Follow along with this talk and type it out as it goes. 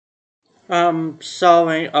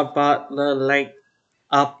Sorry about the late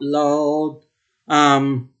upload.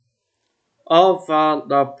 Over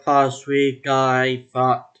the past week I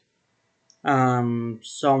thought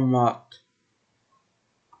somewhat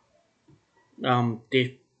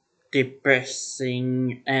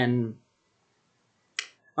depressing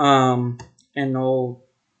um and all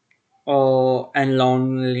and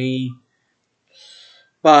lonely.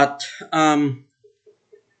 But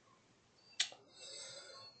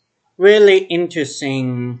really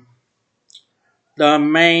interesting. The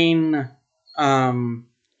main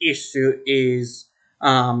issue is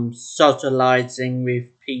socializing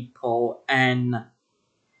with people and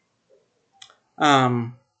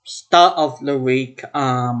start of the week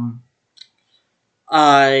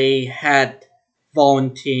I had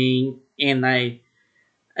volunteering in a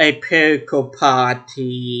political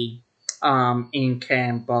party in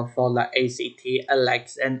Canberra for the ACT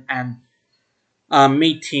election and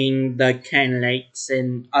meeting the candidates,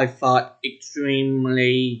 and I thought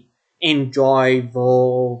extremely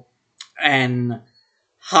enjoyable and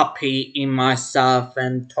happy in myself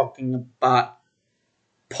and talking about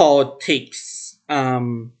politics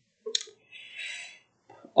a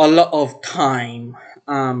lot of time.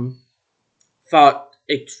 Felt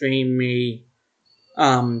extremely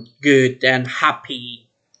good and happy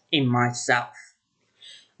in myself.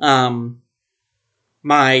 Um,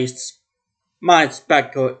 my my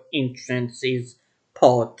special interest is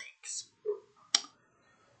politics.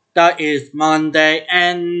 That is Monday,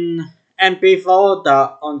 and before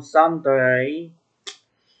that on Sunday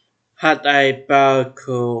had a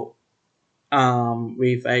barbecue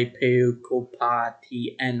with a political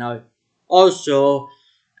party, and I also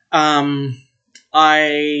um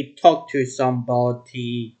I talked to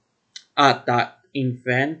somebody at that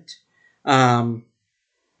event, um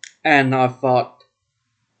and I felt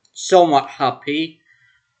somewhat happy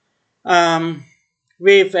um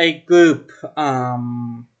with a group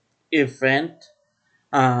event.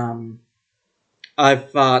 um I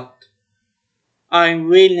thought I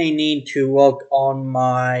really need to work on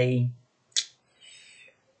my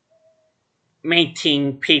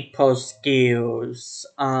meeting people skills.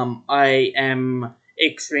 I am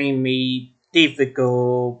extremely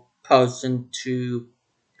difficult person to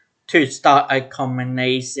start a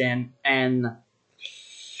combination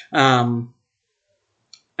um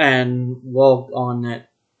and work on it.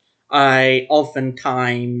 I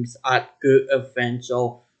oftentimes at good events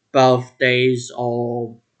or birthdays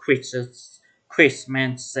or Christmas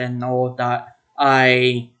and all that,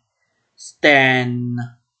 I stand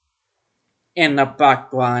in the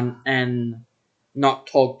background and not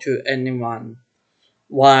talk to anyone.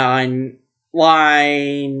 Why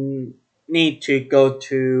I need to go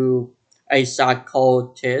to a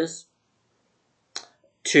psychologist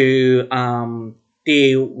to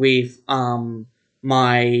deal with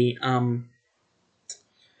my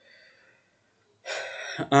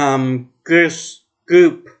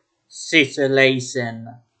group situation,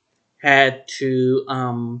 had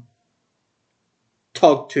to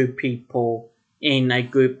talk to people in a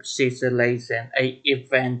group situation, a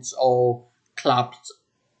events or clubs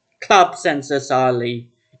and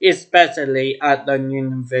society, especially at the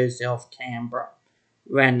University of Canberra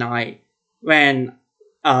when I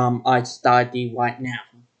study right now.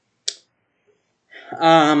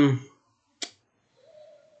 Um,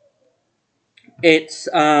 it's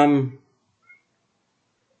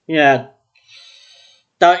yeah,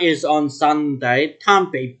 that is on Sunday.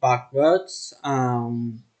 Time be backwards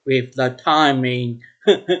with the timing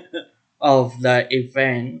of the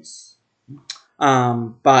events.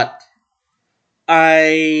 But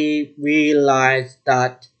I realized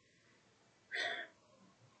that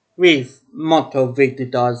with motor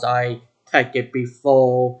visitors I take it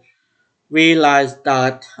before, realized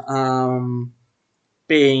that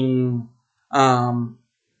being um,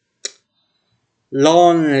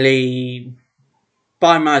 lonely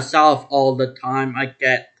by myself all the time, I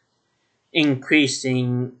get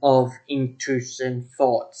increasing of intrusion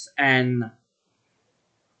thoughts, and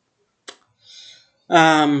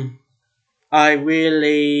um, I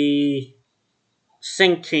really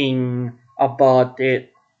thinking about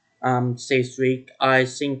it this week. I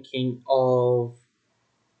thinking of,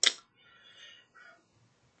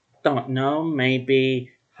 don't know,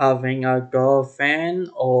 maybe having a girlfriend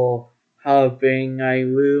or having a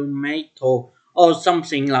roommate or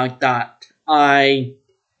something like that. I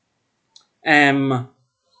am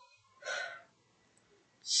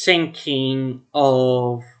thinking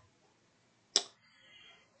of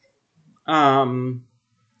um,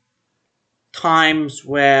 times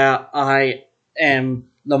where I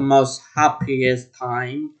am the most happiest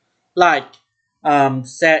time, like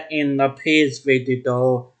set in a peace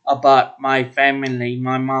video about my family,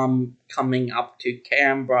 my mom coming up to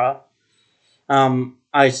Canberra.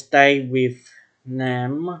 I stayed with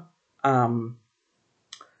them, and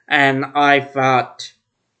I felt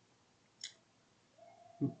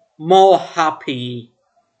more happy,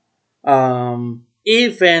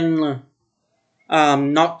 even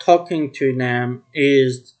not talking to them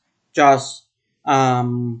is just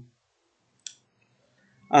um,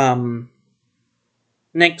 um,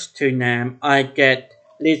 next to them. I get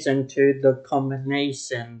listen to the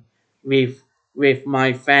conversation with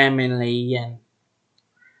my family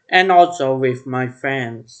and also with my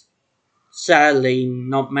friends. Sadly,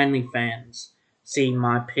 not many fans see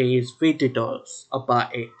my page videos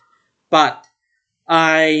about it, but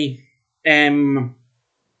I am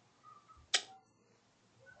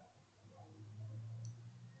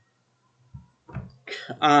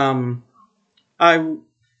um I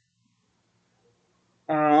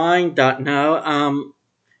I don't know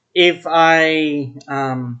if I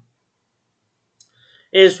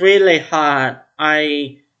it's really hard.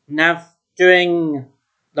 I never during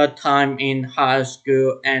the time in high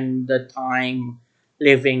school and the time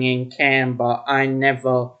living in Canberra, I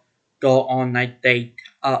never go on a date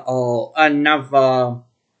at all. I never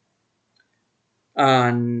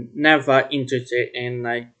interested in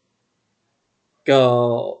a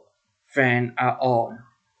girlfriend at all.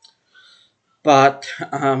 But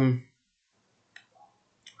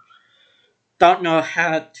don't know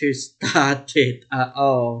how to start it at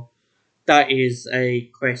all. That is a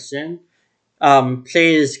question.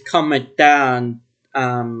 Please comment down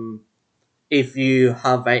if you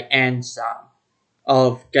have an answer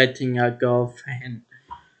of getting a girlfriend.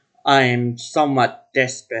 I am somewhat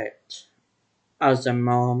desperate at the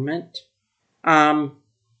moment. Um,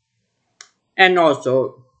 and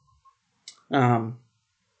also, um,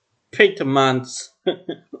 pretty much,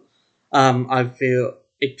 I feel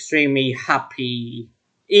extremely happy,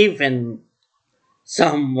 even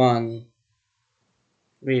someone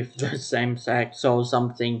with the same sex or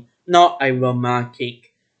something, not a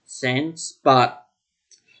romantic sense, but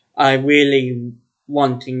I really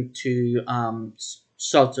wanting to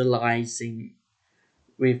socializing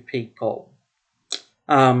with people.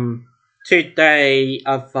 Um, Today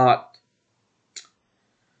I thought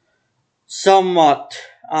somewhat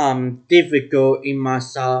difficult in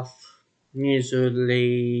myself,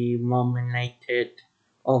 usually nominated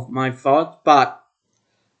of my thoughts, but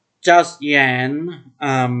just Yan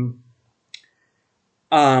um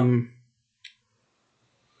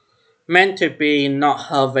meant to be not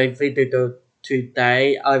have a video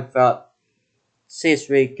today. I felt this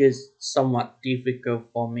week is somewhat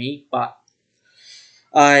difficult for me, but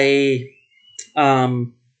I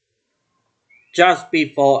um just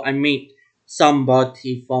before I meet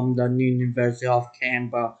somebody from the University of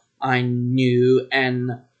Canberra, I knew,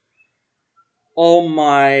 and all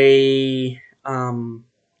my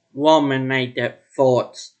ruminated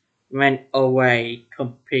thoughts went away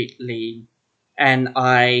completely, and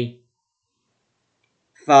I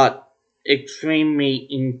felt extremely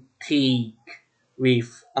intrigued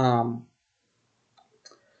with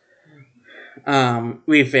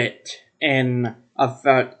with it, and I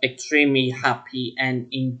felt extremely happy and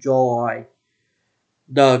enjoy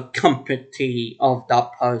the company of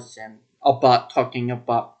that person about talking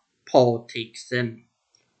about politics and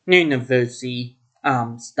university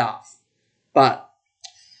stuff. But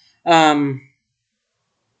um,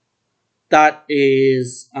 that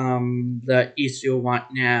is the issue right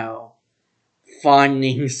now.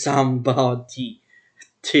 Finding somebody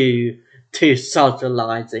to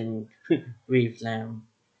socializing with them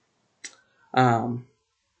um,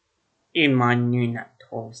 in my unit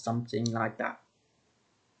or something like that.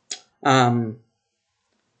 Um,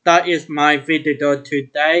 that is my video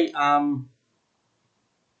today.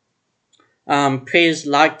 Please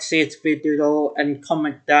like this video and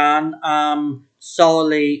comment down.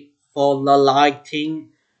 Sorry for the lighting.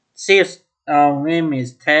 This room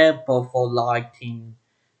is terrible for lighting.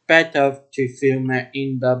 Better to film it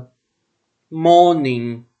in the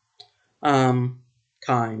morning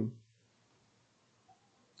time.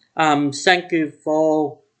 Thank you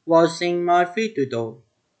for watching my video.